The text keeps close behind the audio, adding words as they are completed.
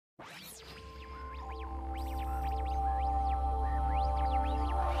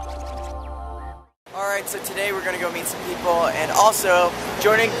Alright, so today we're gonna go meet some people, and also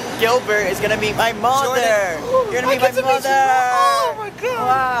Jordan Guilbert is gonna meet my mother. You're gonna meet my mother. Oh my god!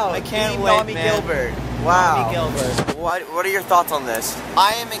 Wow! I can't meet wait, Mommy man. Guilbert. Wow. Mommy Guilbert. What are your thoughts on this?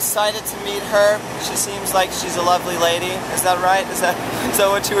 I am excited to meet her. She seems like she's a lovely lady. Is that right? Is that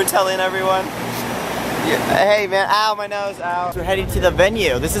what you were telling everyone? Yeah. Hey man, ow, my nose, ow. We're heading to the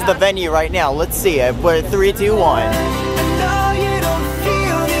venue. This is the venue right now. Let's see it. We're 3, 2, 1.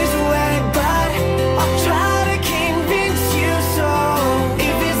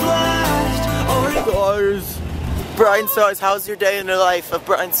 Brian Stars, how's your day in the life of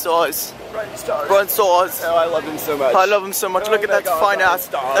Brian Stars? Brian Stars. Brian Stars. Oh, I love him so much. I love him so much. Look at that fine ass.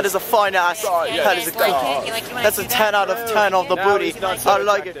 That is a fine ass. Yeah, that is a that's a 10 out of 10 of the booty. I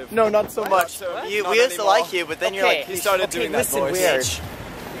like it. No, not so much. We used to like you, but then you're like, he started doing that voice. Weird.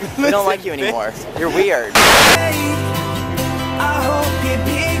 We don't like you anymore. You're weird.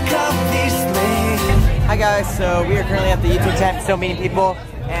 Hi guys, so we are currently at the YouTube tent, still meeting people.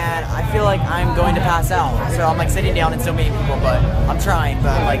 And I feel like I'm going to pass out. So I'm like sitting down and still meeting people, but I'm trying, but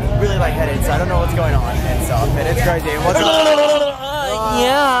I'm like really lightheaded, so I don't know what's going on and stuff. And it's crazy. What's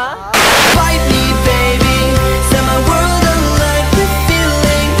yeah. Fight me, baby. Set my world alight with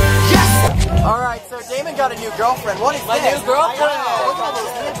feeling. Yes. Alright, so Damon got a new girlfriend. What is my this? new girlfriend? Look at all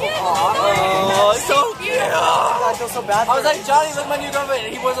those people. Oh, it's so cute. I feel so bad. I was like, Johnny, look at my new girlfriend.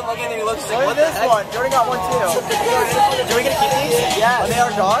 And he wasn't looking and he looked like, what this one? Jordan got one too. Do we get to keep these? Yeah. Are they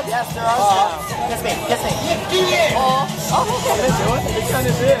our dogs? Yes, they're our dogs. Kiss me, kiss me. Oh, it kind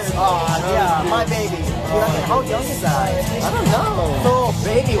of is. Oh, yeah, my baby. How young is that? I don't know. Little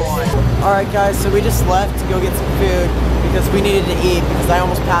baby one. Alright guys, so we just left to go get some food because we needed to eat because I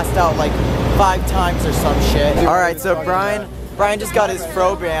almost passed out like 5 times or some shit. Alright, so Brian just got his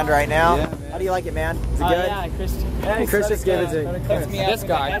fro brand right now. Yeah, how do you like it, man? Is it good? Yeah, Chris just gave it to this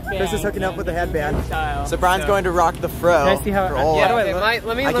guy. Chris is hooking up with the headband. So Brian's going to rock the fro. Can I see how for all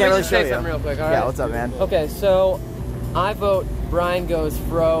let me just say something real quick, alright? Yeah, what's up, man? Okay, so I vote Brian goes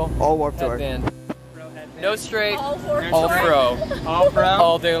fro. All Warped Tour. Headband. No straight, all fro. All fro.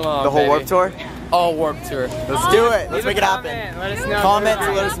 All day long, The whole Warped Tour? All Warped Tour. Let's do it. Let's make it happen. Let us know. Comment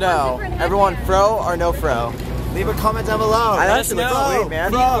to let us know. Everyone, fro or no fro? Leave a comment down below. I actually look sweet,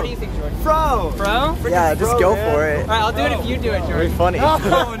 man. What do you think, Jordan? Fro. Fro? Yeah, just go for it. Alright, I'll do it if you do it, Jordan. Very funny. No,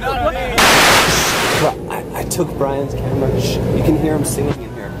 not me. I took Brian's camera. Shh. You can hear him singing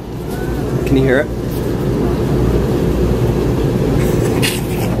in here. Can you hear it?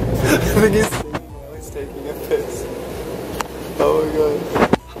 I think he's singing while he's taking a piss. Oh my god.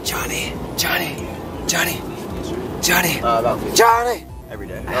 Johnny. Johnny. Every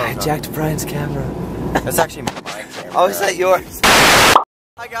day. I jacked Brian's camera. That's actually my camera. Oh, is that yours?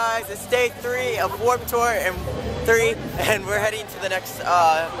 Hi guys, it's day 3 of Warped Tour and we're heading to the next meet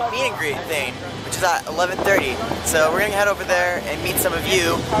and greet thing, which is at 11:30. So we're gonna head over there and meet some of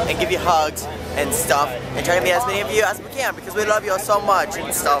you and give you hugs and stuff and try to meet as many of you as we can because we love you all so much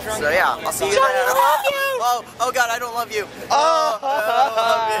and stuff. So yeah, I'll see you there. I love you. Oh god, I don't love you. Oh,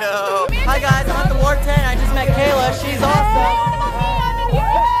 I don't love you. Hi guys, I'm at the Warped tent. I just met Kayla. She's awesome.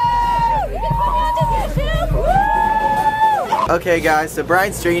 Okay guys, so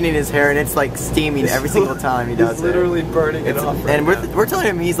Brian's straightening his hair and it's like steaming every single time he does it. He's literally burning it off right and we're telling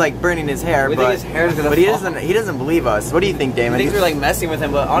him he's like burning his hair, We but, think his hair's gonna but he fall. doesn't believe us. What do you think, Damon? I think we're like messing with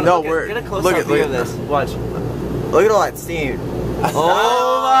him, but honestly, No, get a close look up at view of this. Watch. Look at all that steam.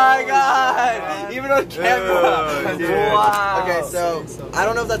 Oh my god! Even on camera! Wow! Okay, so I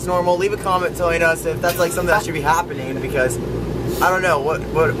don't know if that's normal. Leave a comment telling us if that's like something that should be happening because I don't know what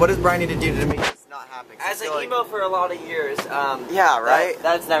does Brian need to do to make this not happen? As an emo for a lot of years, yeah, right.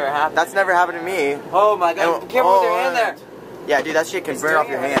 That's never happened. That's never happened to me. Oh my god! Be careful with your hand there. Yeah, dude, that shit can burn off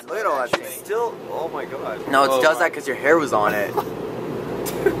your hand. Look at all that shit. Still, oh my god. No, it does that because your hair was on it.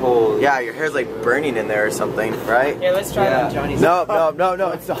 Holy. Yeah, your hair's like burning in there or something, right? Yeah, let's try that, Johnny. No,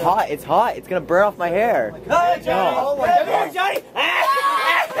 it's hot. It's hot. It's gonna burn off my hair. Hey, Johnny! No. Oh my god, Johnny!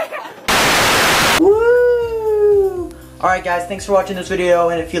 Woo! Alright guys, thanks for watching this video,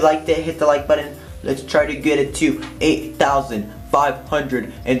 and if you liked it, hit the like button. Let's try to get it to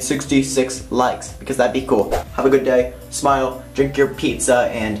 8,566 likes, because that'd be cool. Have a good day, smile, drink your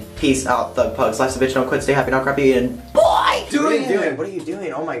pizza, and peace out, thug pugs. Life's a bitch, don't quit, stay happy, not crappy, and boy! What are you doing? What are you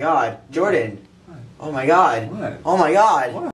doing? Oh my god. Jordan. Oh my god. What? Oh my god. What?